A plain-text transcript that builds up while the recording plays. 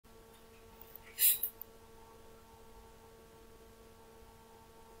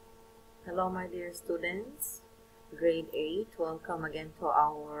Hello my dear students, grade 8, welcome again to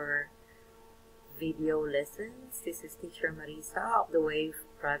our video lessons. This is teacher Marisa of the Wave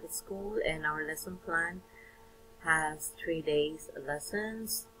Private School, and our lesson plan has 3 days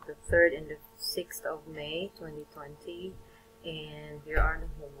lessons, the 3rd and the 6th of May 2020, and here are the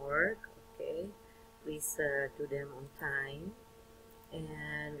homework. Okay, please do them on time.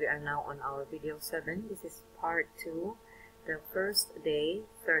 And we are now on our video 7. This is part 2. The first day,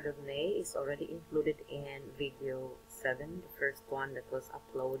 3rd of May, is already included in video 7, the first one that was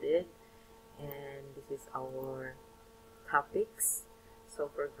uploaded. And this is our topics. So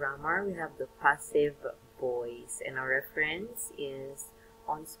for grammar, we have the passive voice, and our reference is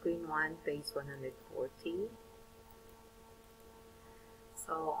on screen 1, page 140.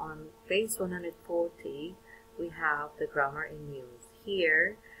 So on page 140, we have the grammar in use.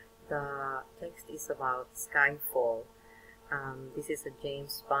 Here, the text is about Skyfall. This is a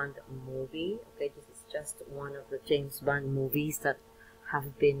James Bond movie. Okay, this is just one of the James Bond movies that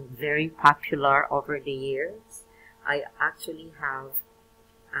have been very popular over the years. I actually have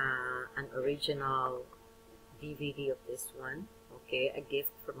an original DVD of this one. Okay, a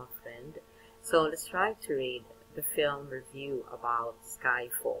gift from a friend. So let's try to read the film review about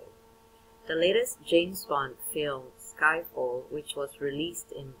Skyfall. The latest James Bond film, Skyfall, which was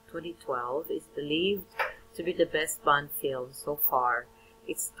released in 2012, is believed to be the best Bond film so far.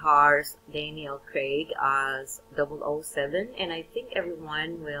 It stars Daniel Craig as 007, and I think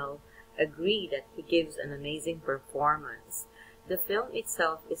everyone will agree that he gives an amazing performance. The film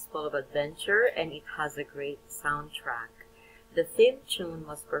itself is full of adventure, and it has a great soundtrack. The theme tune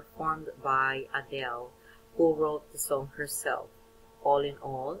was performed by Adele, who wrote the song herself. All in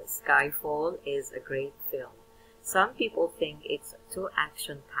all, Skyfall is a great film. Some people think it's too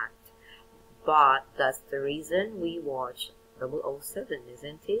action-packed, but that's the reason we watch 007,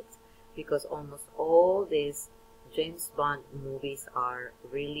 isn't it? Because almost all these James Bond movies are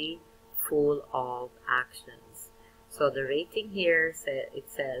really full of actions. So the rating here, it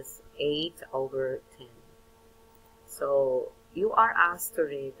says 8/10. So you are asked to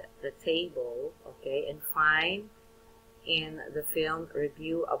read the table, okay, and find in the film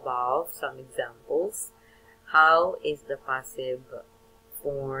review above some examples. How is the passive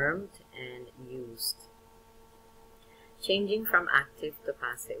formed and used? Changing from active to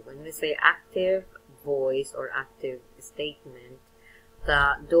passive. When we say active voice or active statement,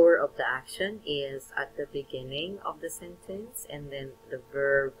 the doer of the action is at the beginning of the sentence, and then the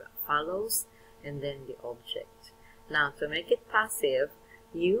verb follows, and then the object. Now, to make it passive,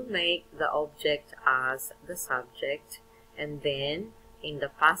 you make the object as the subject, and then in the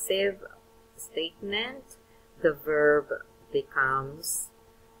passive statement, the verb becomes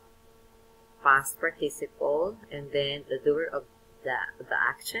past participle, and then the doer of the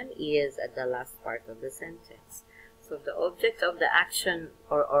action is at the last part of the sentence. So the object of the action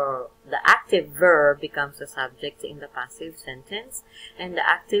or the active verb becomes the subject in the passive sentence, and the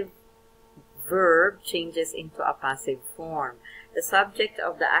active verb changes into a passive form. The subject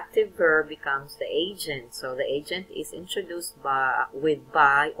of the active verb becomes the agent. So the agent is introduced with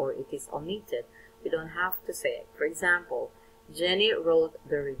by, or it is omitted. We don't have to say it. For example, Jenny wrote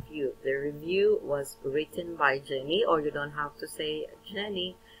the review. The review was written by Jenny, or you don't have to say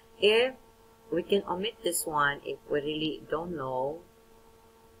Jenny. If we can omit this one if we really don't know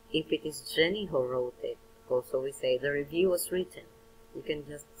if it is Jenny who wrote it. Also, we say the review was written. You can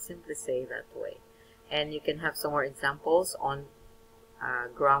just simply say that way. And you can have some more examples on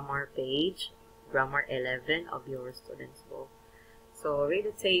grammar page, grammar 11 of your student's book. So read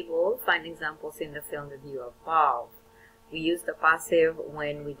the table, find examples in the film review above. We use the passive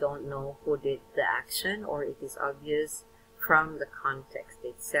when we don't know who did the action, or it is obvious from the context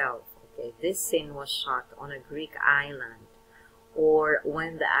itself. Okay, this scene was shot on a Greek island, or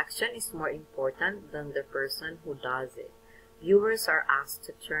when the action is more important than the person who does it. Viewers are asked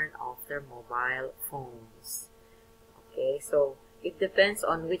to turn off their mobile phones. Okay, so it depends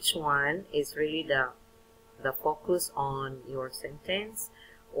on which one is really the focus on your sentence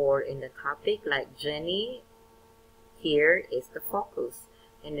or in the topic. Like Jenny, here is the focus,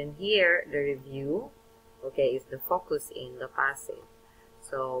 and then here the review, okay, is the focus in the passive.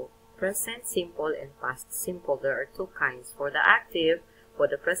 So present simple and past simple, there are two kinds. For the active, for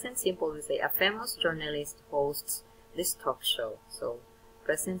the present simple, we say a famous journalist hosts this talk show. So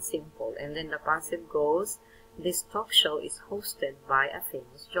present simple. And then the passive goes, this talk show is hosted by a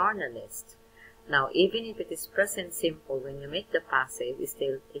famous journalist. Now, even if it is present simple, when you make the passive,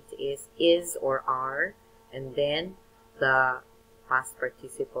 it is or are, and then the past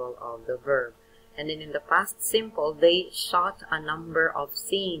participle of the verb. And then in the past simple, they shot a number of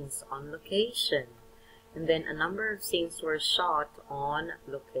scenes on location. And then a number of scenes were shot on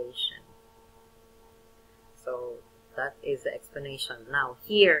location. So that is the explanation. Now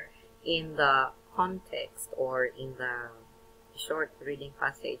here in the context or in the short reading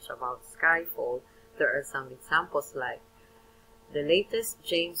passage about Skyfall, there are some examples like the latest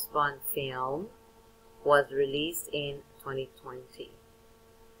James Bond film was released in 2020.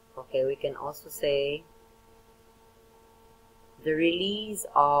 Okay, we can also say the release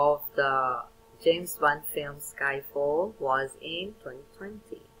of the James Bond film Skyfall was in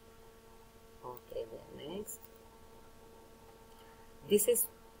 2020. Okay, then next. This is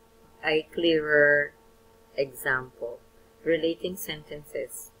a clearer example. Relating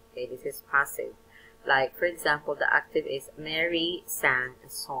sentences. Okay, this is passive. Like, for example, the active is Mary sang a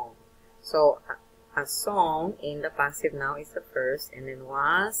song. So, a song in the passive now is the first and then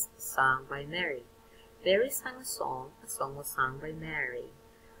was sung by Mary. Mary sang a song was sung by Mary.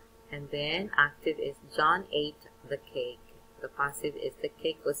 And then active is John ate the cake. The passive is the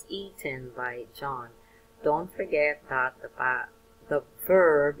cake was eaten by John. Don't forget that the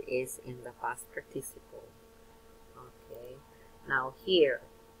verb is in the past participle. Okay. Now here,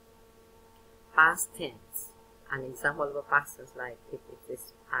 past tense. An example of a past tense, like if it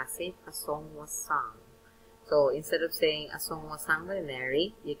is passive, a song was sung. So instead of saying a song was sung by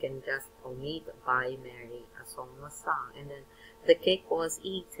Mary, you can just omit by Mary. A song was sung. And then the cake was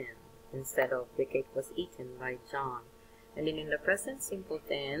eaten instead of the cake was eaten by John. And then in the present simple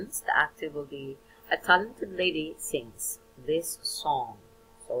tense, the active will be a talented lady sings this song.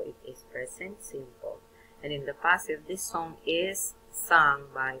 So it is present simple. And in the passive, this song is sung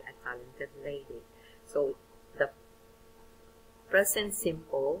by a talented lady. So the present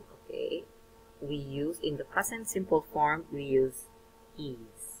simple, okay, we use in the present simple form, we use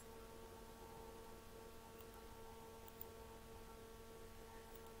is.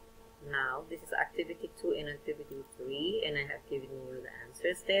 Now, this is activity 2 and activity 3, and I have given you the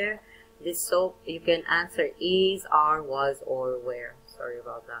answers there. This soap, you can answer is, are, was, or were. Sorry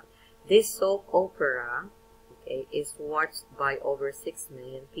about that. This soap opera, okay, is watched by over 6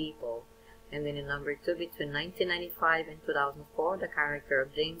 million people. And then in number 2, between 1995 and 2004, the character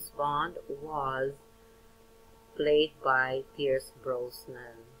of James Bond was played by Pierce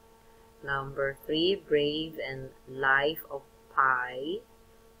Brosnan. Number 3, Brave and Life of Pi,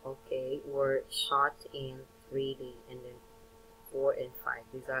 okay, were shot in 3D. And then 4 and 5,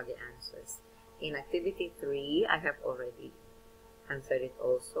 these are the answers. In activity 3, I have already answered it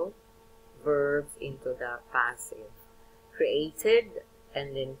also. Verbs into the passive. Created,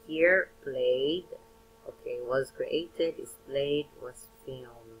 and then here played, okay, was created, is played, was filmed.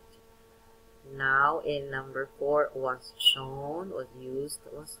 Now in number 4, was shown, was used,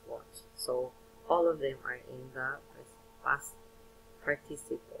 was watched. So all of them are in the past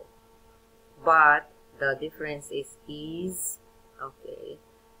participle. But the difference is, okay,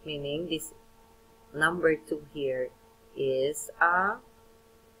 meaning this number 2 here is a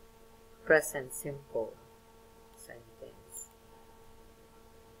present simple sentence.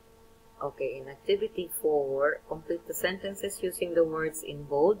 Okay, in activity 4, complete the sentences using the words in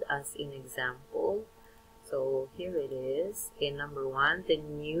bold as in example. So here it is. In number 1, the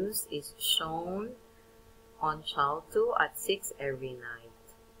news is shown on Channel 2 at 6 every night.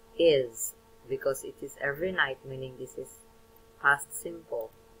 Is, because it is every night, meaning this is past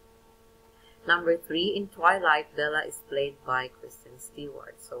simple. Number 3, in Twilight, Bella is played by Kristen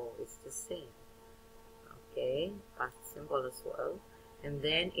Stewart. So it's the same. Okay, past simple as well. And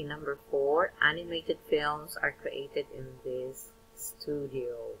then in number 4, animated films are created in this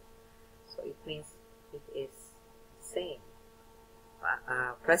studio. So it means it is same.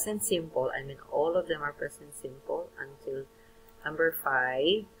 Present simple, I mean all of them are present simple until number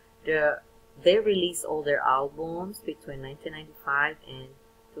 5. They released all their albums between 1995 and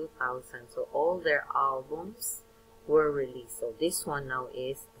 2000. So all their albums were released. So this one now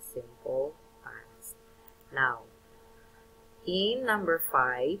is simple past. Now, in number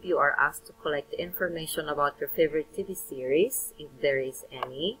 5, you are asked to collect information about your favorite TV series, if there is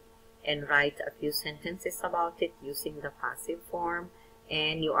any, and write a few sentences about it using the passive form.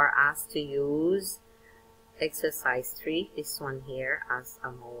 And you are asked to use exercise 3, this one here, as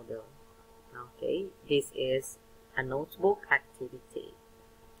a model. Okay, this is a notebook activity.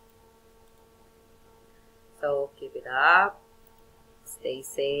 So keep it up, stay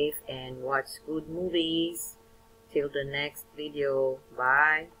safe, and watch good movies. Till the next video.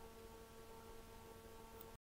 Bye.